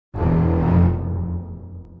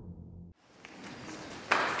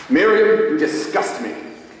Miriam, you disgust me.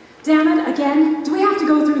 Damn it, again? Do we have to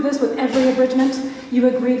go through this with every abridgment? You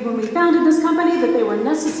agreed when we founded this company that they were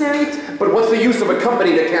necessary to... But what's the use of a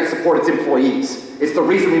company that can't support its employees? It's the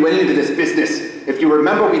reason we went into this business. If you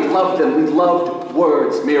remember, we loved them. We loved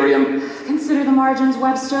words, Miriam. Consider the margins,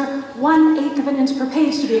 Webster. 1/8 of an inch per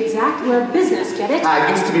page to be exact. We're a business, get it? It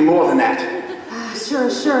used to be more than that.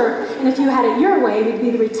 Sure. And if you had it your way, we'd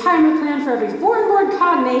be the retirement plan for every foreign-born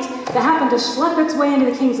cognate that happened to schlep its way into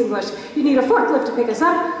the King's English. You'd need a forklift to pick us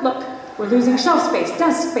up. Look, we're losing shelf space,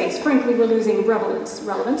 desk space. Frankly, we're losing relevance.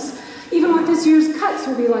 Even with this year's cuts,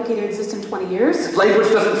 we'll be lucky to exist in 20 years.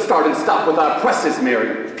 Language doesn't start and stop with our presses,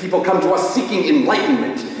 Miriam. People come to us seeking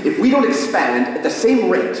enlightenment. If we don't expand at the same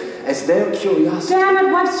rate as their curiosity... Damn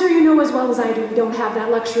it, Webster, you know as well as I do we don't have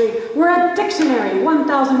that luxury. We're a dictionary,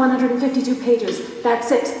 1,152 pages.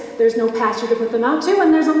 That's it. There's no pasture to put them out to,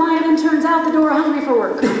 and there's a line of interns out the door hungry for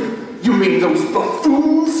work. You mean those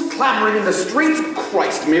buffoons clamoring in the streets?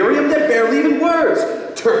 Christ, Miriam, they're barely even words.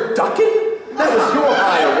 Turducken? That was your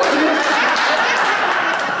hire, wasn't it?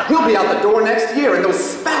 He'll be out the door next year, and those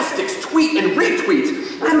spastics tweet and retweet.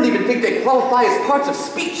 I don't even think they qualify as parts of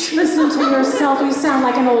speech. Listen to yourself, you sound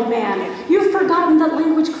like an old man. You've forgotten that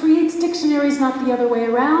language creates dictionaries, not the other way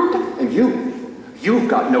around. And you've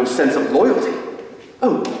got no sense of loyalty.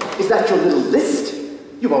 Oh, is that your little list?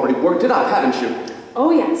 You've already worked it out, haven't you?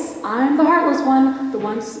 Oh yes, I'm the heartless one, the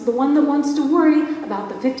one that wants to worry about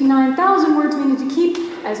the 59,000 words we need to keep,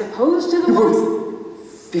 as opposed to the ones...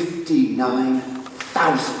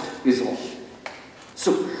 59,000 is all.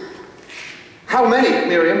 So, how many,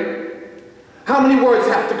 Miriam? How many words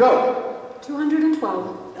have to go?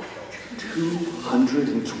 212.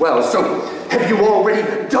 212. So, have you already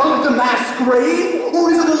dug the mass grave? Or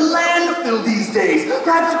is it a landfill these days?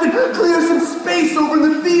 Perhaps you could clear some space over in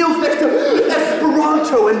the fields next to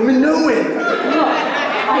Esperanto and Minoan. Look,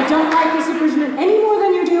 I don't like this abridgment any more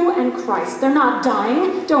than you do, and Christ, they're not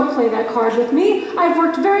dying. Don't play that card with me. I've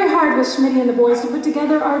worked very hard with Schmitty and the boys to put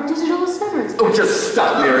together our digital severance. Oh, just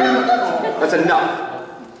stop, Miriam. That's enough.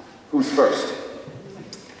 Who's first?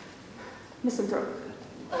 Misanthrope.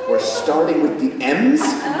 We're starting with the M's?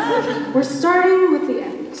 We're starting with the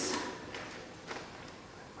M's.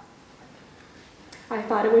 I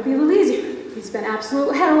thought it would be a little easier. He's been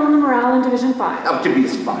absolute hell on the morale in Division 5. Oh, give me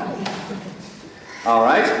his file. All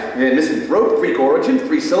right. Misanthrope, Greek origin,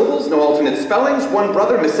 3 syllables, no alternate spellings, 1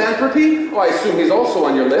 brother, misanthropy. Oh, I assume he's also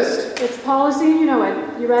on your list. It's policy and you know it.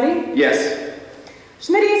 You ready? Yes.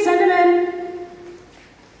 Schmitty, send him in.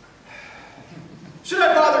 Should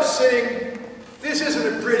I bother sitting? This is an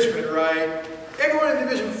abridgment, right? Everyone in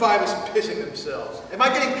Division 5 is pissing themselves. Am I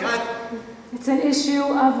getting cut? It's an issue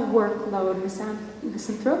of workload,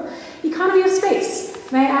 Misanthrope. Economy of space.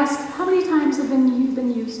 May I ask, how many times have you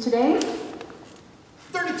been used today?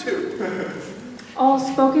 32. All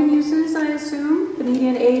spoken uses, I assume? The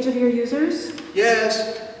median age of your users?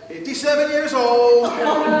 Yes, 57 years old.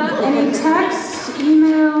 Any texts,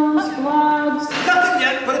 emails, blogs? Nothing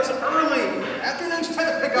yet, but it's early. Afternoons tend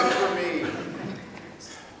to pick up for me.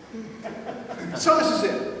 So this is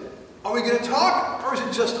it. Are we going to talk, or is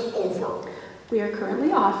it just over? We are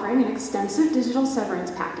currently offering an extensive digital severance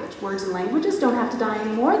package. Words and languages don't have to die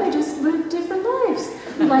anymore, they just live different lives.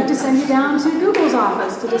 We'd like to send you down to Google's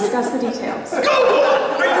office to discuss the details. Google?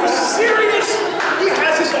 Are you serious? He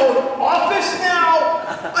has his own office now?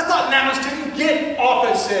 I thought Namas didn't get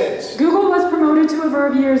offices. Google was promoted to a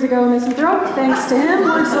verb years ago, Misanthrope. Thanks to him,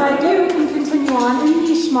 words like you can continue on in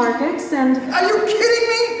niche markets and... Are you kidding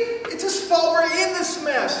me? It's his fault we're in this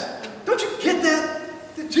mess. Don't you get that?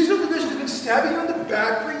 The digital division has been stabbing you in the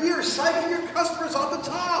back for years, siphoning your customers off the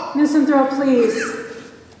top. Misanthrope, please.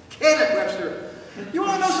 Can it, Webster? You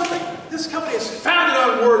want to know something? This company is founded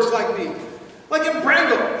on words like me. Like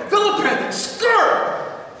Imbrangle, Villependant, Skur.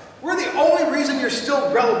 We're the only reason you're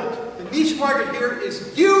still relevant. The niche market here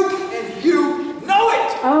is you, and you know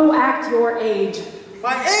it. Oh, act your age.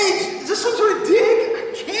 My age? Is this some sort of dig?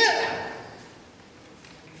 I can't.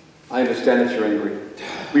 I understand that you're angry.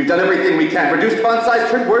 We've done everything we can. Reduced font size,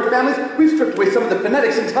 trimmed word families. We've stripped away some of the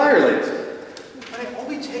phonetics entirely. But I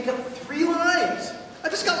only take up 3 lines. I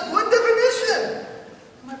just got 1 definition.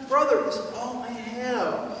 My brother is all I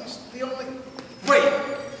have. He's the only... Wait.